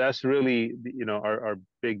that's really our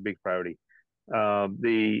big priority.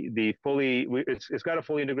 The fully it's got a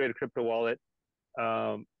fully integrated crypto wallet,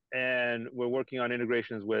 and we're working on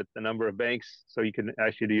integrations with a number of banks, so you can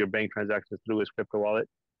actually do your bank transactions through its crypto wallet.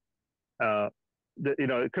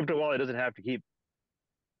 The crypto wallet doesn't have to keep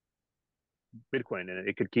Bitcoin in it;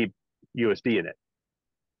 it could keep USD in it.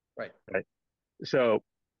 Right. Right. So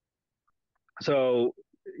So,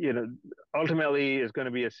 ultimately, it's going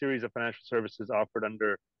to be a series of financial services offered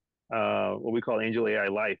under what we call Angel AI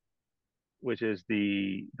Life, which is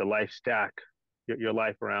the life stack, your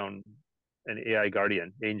life around an AI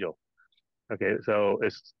guardian, Angel. Okay, so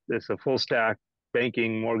it's a full stack: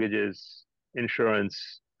 banking, mortgages,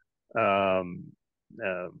 insurance, um,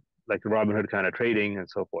 uh, like the Robinhood kind of trading, and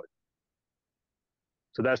so forth.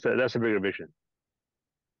 So that's a bigger vision.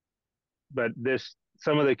 But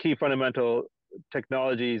some of the key fundamental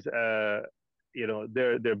technologies, they're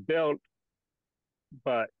built,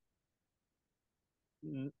 but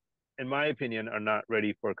in my opinion, are not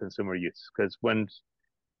ready for consumer use. Because when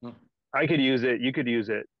I could use it, you could use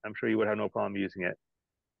it. I'm sure you would have no problem using it.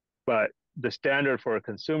 But the standard for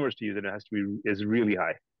consumers to use it has to be is really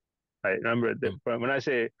high. Right? Remember, when I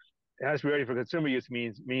say it has to be ready for consumer use,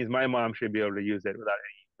 means my mom should be able to use it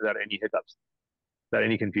without any hiccups, without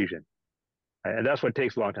any confusion. Right? And that's what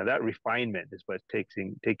takes a long time. That refinement is what's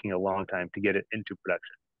taking a long time to get it into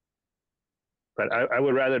production. But I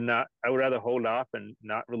would rather not. I would rather hold off and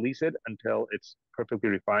not release it until it's perfectly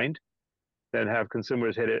refined, than have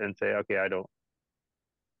consumers hit it and say, "Okay, I don't."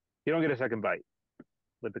 You don't get a second bite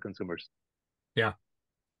with the consumers. Yeah.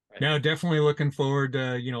 Right. Now, definitely looking forward to,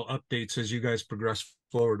 updates as you guys progress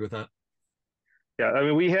forward with that. Yeah, I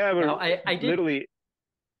mean, we have Now, I did. literally.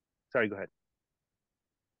 Sorry, go ahead.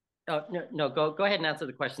 Oh, no, go ahead and answer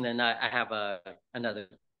the question. Then I have another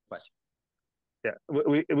question. Yeah,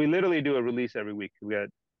 we literally do a release every week.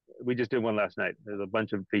 We just did one last night. There's a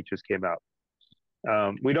bunch of features came out.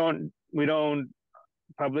 We don't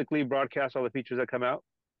publicly broadcast all the features that come out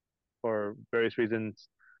for various reasons.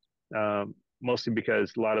 Mostly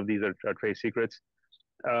because a lot of these are trade secrets.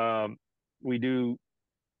 Um, we do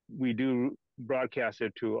broadcast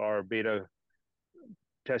it to our beta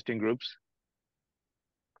testing groups.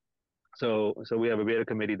 So we have a beta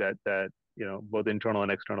committee that both internal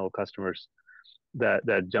and external customers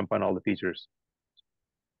that jump on all the features.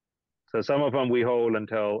 So some of them we hold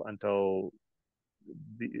until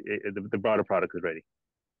the broader product is ready.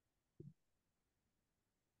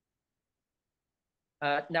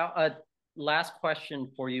 Now, last question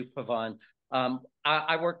for you, Pavan.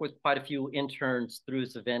 I work with quite a few interns through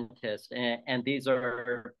Zaventis, and these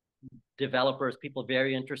are developers, people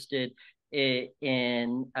very interested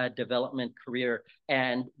in a development career.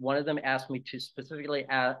 And one of them asked me to specifically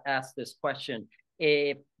ask this question.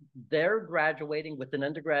 If they're graduating with an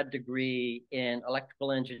undergrad degree in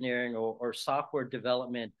electrical engineering or software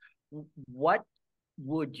development, what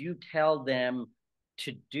would you tell them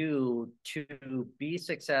to do to be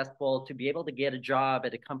successful, to be able to get a job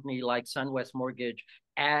at a company like SunWest Mortgage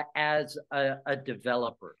as a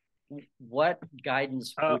developer? What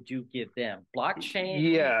guidance would you give them?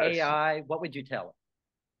 Blockchain, yes. AI, what would you tell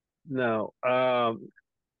them? No.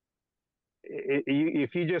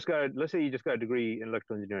 If you just got, let's say you just got a degree in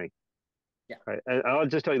electrical engineering, Yeah. right? And I'll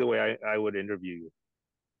just tell you the way I would interview you.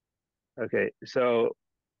 Okay. So,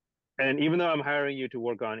 and even though I'm hiring you to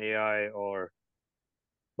work on AI or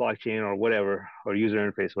blockchain or whatever, or user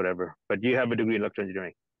interface, whatever, but you have a degree in electrical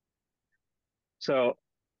engineering. So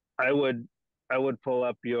I would pull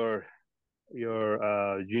up your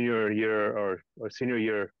junior year or senior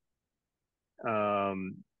year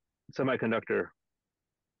semiconductor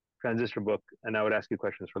transistor book, and I would ask you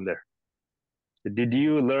questions from there. Did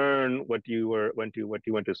you learn what you went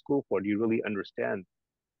to school for? Do you really understand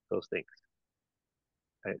those things?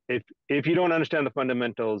 Right? If you don't understand the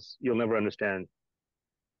fundamentals, you'll never understand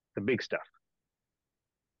the big stuff.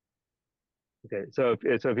 Okay, so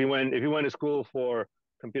if you went to school for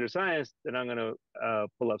computer science, then I'm going to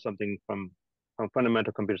pull up something from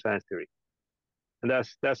fundamental computer science theory, and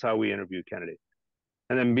that's how we interview candidates.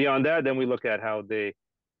 And then beyond that, then we look at how they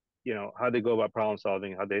go about problem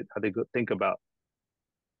solving, how they think about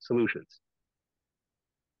solutions.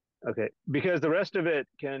 Okay, because the rest of it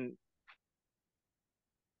can.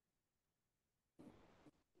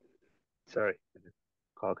 Sorry,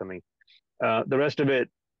 call coming. The rest of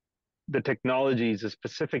it, the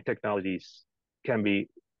specific technologies can be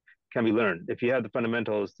learned. If you have the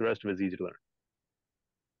fundamentals, the rest of it is easy to learn.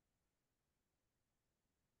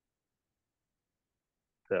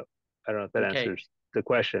 So I don't know if that answers the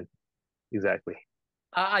question exactly.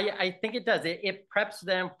 I think it does. It preps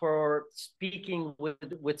them for speaking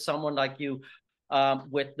with someone like you,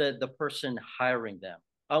 with the person hiring them.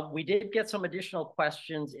 We did get some additional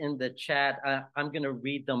questions in the chat. I'm going to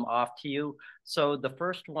read them off to you. So the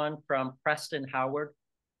first one from Preston Howard: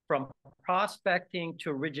 from prospecting to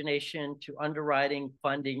origination to underwriting,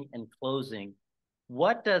 funding, and closing,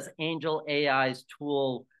 what does Angel AI's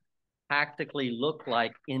tool practically look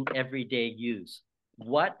like in everyday use?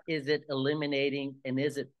 What is it eliminating, and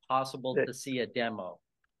is it possible to see a demo?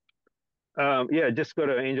 Yeah, just go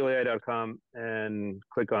to angelai.com and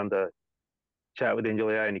click on the chat with Angel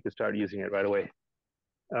AI, and you can start using it right away.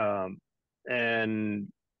 And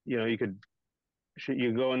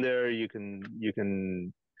you go in there, you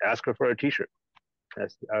can ask her for a T-shirt.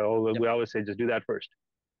 We always say just do that first.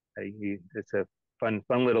 It's a fun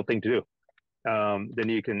little thing to do. Then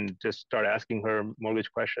you can just start asking her mortgage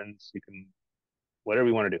questions. You can whatever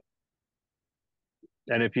you want to do.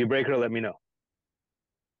 And if you break her, let me know.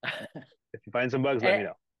 If you find some bugs, let me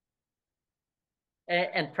know.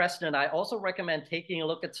 And Preston, I also recommend taking a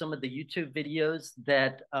look at some of the YouTube videos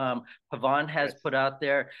that Pavan has put out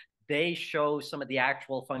there. They show some of the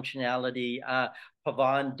actual functionality.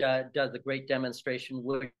 Pavan does a great demonstration,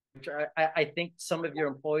 which I think some of your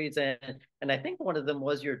employees, and I think one of them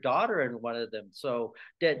was your daughter in one of them. So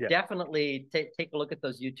definitely take a look at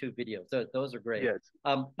those YouTube videos. Those are great. Yes.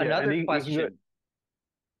 Another question.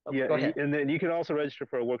 Go ahead. And then you can also register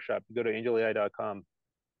for a workshop. You go to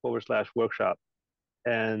angelai.com/workshop,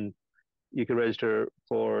 and you can register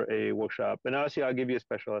for a workshop. And obviously, I'll give you a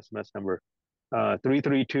special SMS number,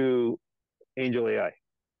 332 Angel AI. If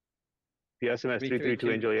you SMS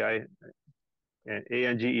 332 Angel AI, and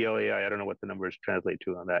ANGELAI, I don't know what the numbers translate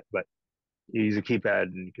to on that, but you use a keypad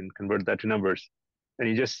and you can convert that to numbers. And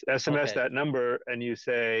you just SMS that number, and you just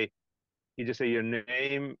say your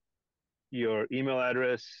name, your email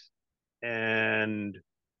address, and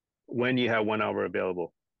when you have 1 hour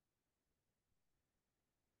available.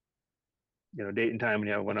 Date and time when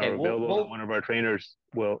you have 1 hour available, and one of our trainers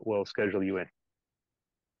will schedule you in.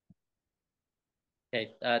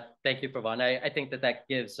 Okay, thank you, Pavan. I think that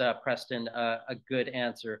gives Preston a good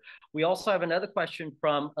answer. We also have another question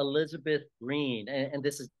from Elizabeth Green, and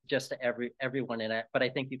this is just to everyone in it, but I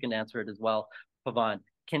think you can answer it as well, Pavan.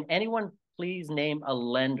 Can anyone please name a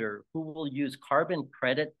lender who will use carbon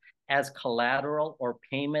credit as collateral or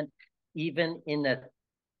payment, even in a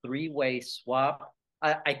three-way swap?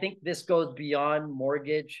 I think this goes beyond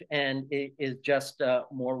mortgage and it is just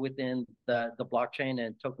more within the blockchain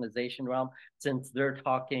and tokenization realm, since they're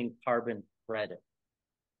talking carbon credit.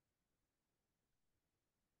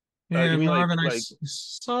 Yeah, You mean Marvin, like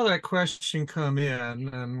saw that question come in,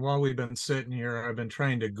 and while we've been sitting here, I've been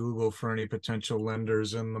trying to Google for any potential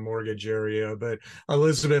lenders in the mortgage area. But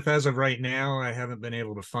Elizabeth, as of right now, I haven't been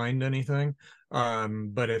able to find anything.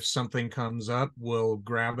 But if something comes up, we'll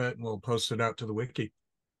grab it and we'll post it out to the wiki.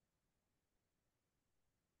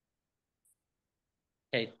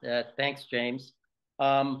 Okay, thanks, James.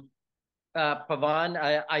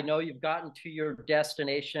 Pavan, I know you've gotten to your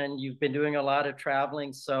destination. You've been doing a lot of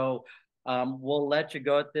traveling, so we'll let you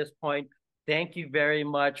go at this point. Thank you very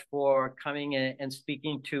much for coming in and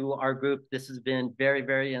speaking to our group. This has been very,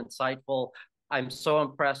 very insightful. I'm so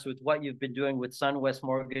impressed with what you've been doing with SunWest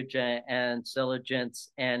Mortgage and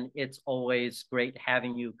Celligence, and it's always great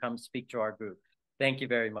having you come speak to our group. Thank you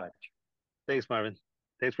very much. thanks, Marvin.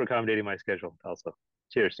 Thanks for accommodating my schedule also.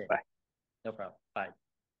 Cheers. Okay. Bye. No problem. Bye.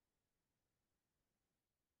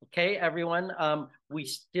 Okay, everyone, we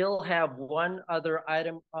still have one other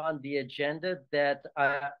item on the agenda that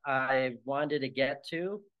I wanted to get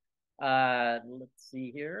to. Let's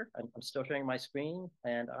see here. I'm still sharing my screen,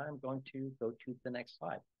 and I'm going to go to the next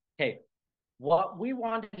slide. Okay, what we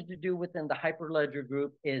wanted to do within the Hyperledger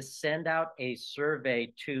group is send out a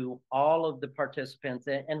survey to all of the participants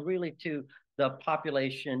and really to the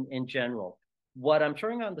population in general. What I'm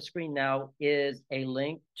showing on the screen now is a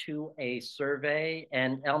link to a survey.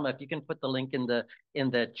 And Elma, if you can put the link in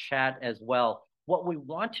the chat as well. What we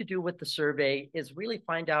want to do with the survey is really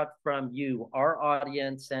find out from you, our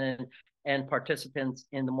audience and participants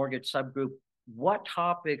in the mortgage subgroup, what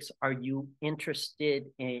topics are you interested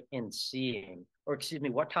in seeing? Or excuse me,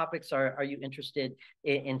 what topics are you interested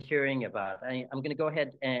in hearing about? I'm going to go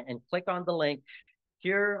ahead and click on the link.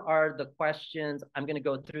 Here are the questions. I'm going to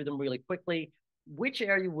go through them really quickly. Which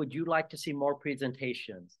area would you like to see more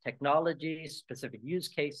presentations? Technology, specific use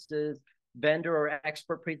cases, vendor or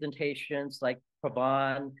expert presentations like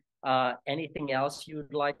Pavan, anything else you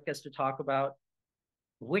would like us to talk about?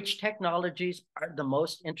 Which technologies are the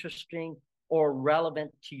most interesting or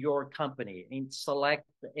relevant to your company? And select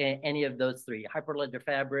any of those three: Hyperledger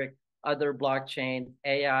Fabric, other blockchain,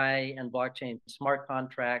 AI and blockchain smart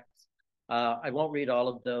contracts. I won't read all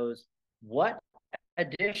of those. What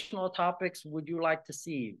additional topics would you like to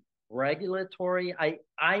see? Regulatory.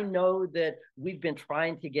 I know that we've been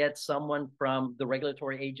trying to get someone from the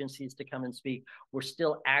regulatory agencies to come and speak. We're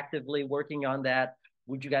still actively working on that.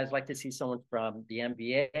 Would you guys like to see someone from the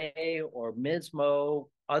MBA or MISMO,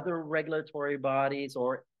 other regulatory bodies,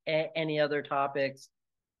 or any other topics?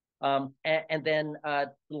 And then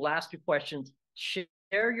the last two questions: share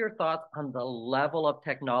your thoughts on the level of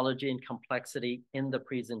technology and complexity in the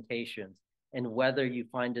presentations and whether you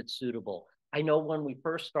find it suitable. I know when we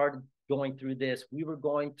first started going through this, we were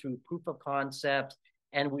going through proof of concepts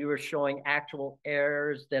and we were showing actual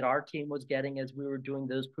errors that our team was getting as we were doing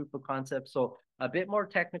those proof of concepts. So a bit more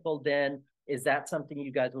technical then. Is that something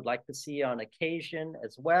you guys would like to see on occasion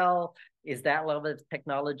as well? Is that level of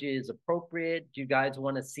technology is appropriate? Do you guys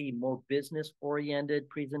want to see more business-oriented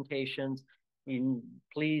presentations?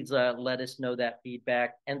 Please let us know that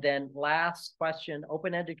feedback. And then last question,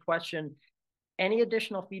 open-ended question: any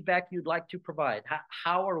additional feedback you'd like to provide?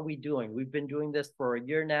 How are we doing? We've been doing this for a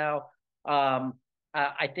year now.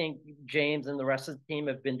 I think James and the rest of the team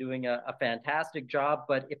have been doing a fantastic job,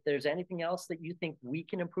 but if there's anything else that you think we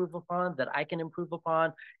can improve upon, that I can improve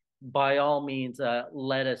upon, by all means,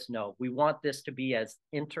 let us know. We want this to be as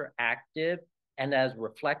interactive and as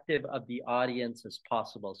reflective of the audience as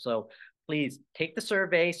possible. So please take the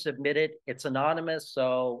survey, submit it. It's anonymous,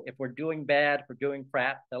 so if we're doing bad, if we're doing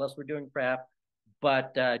crap, tell us we're doing crap,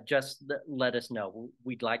 but just let us know.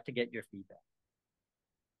 We'd like to get your feedback.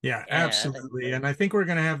 Yeah, absolutely. And I think we're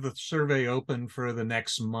going to have the survey open for the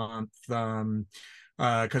next month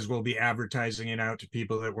because we'll be advertising it out to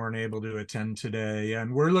people that weren't able to attend today.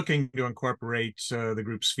 And we're looking to incorporate the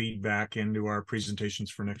group's feedback into our presentations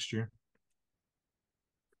for next year.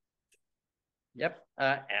 Yep,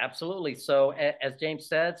 absolutely. So as James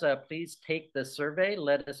says, please take the survey.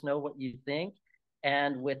 Let us know what you think.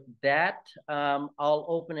 And with that, I'll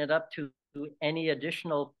open it up to any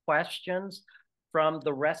additional questions from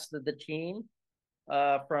the rest of the team,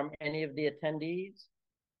 from any of the attendees.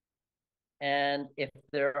 And if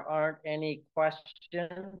there aren't any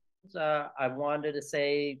questions, I wanted to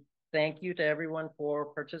say thank you to everyone for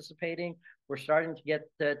participating. We're starting to get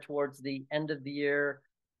towards the end of the year.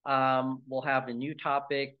 We'll have a new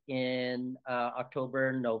topic in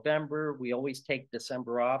October, November. We always take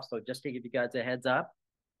December off, so just to give you guys a heads up.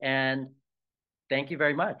 And thank you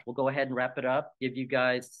very much. We'll go ahead and wrap it up, give you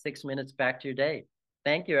guys 6 minutes back to your day.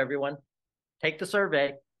 Thank you, everyone. Take the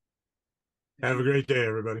survey. Have a great day,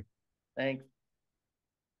 everybody. Thanks.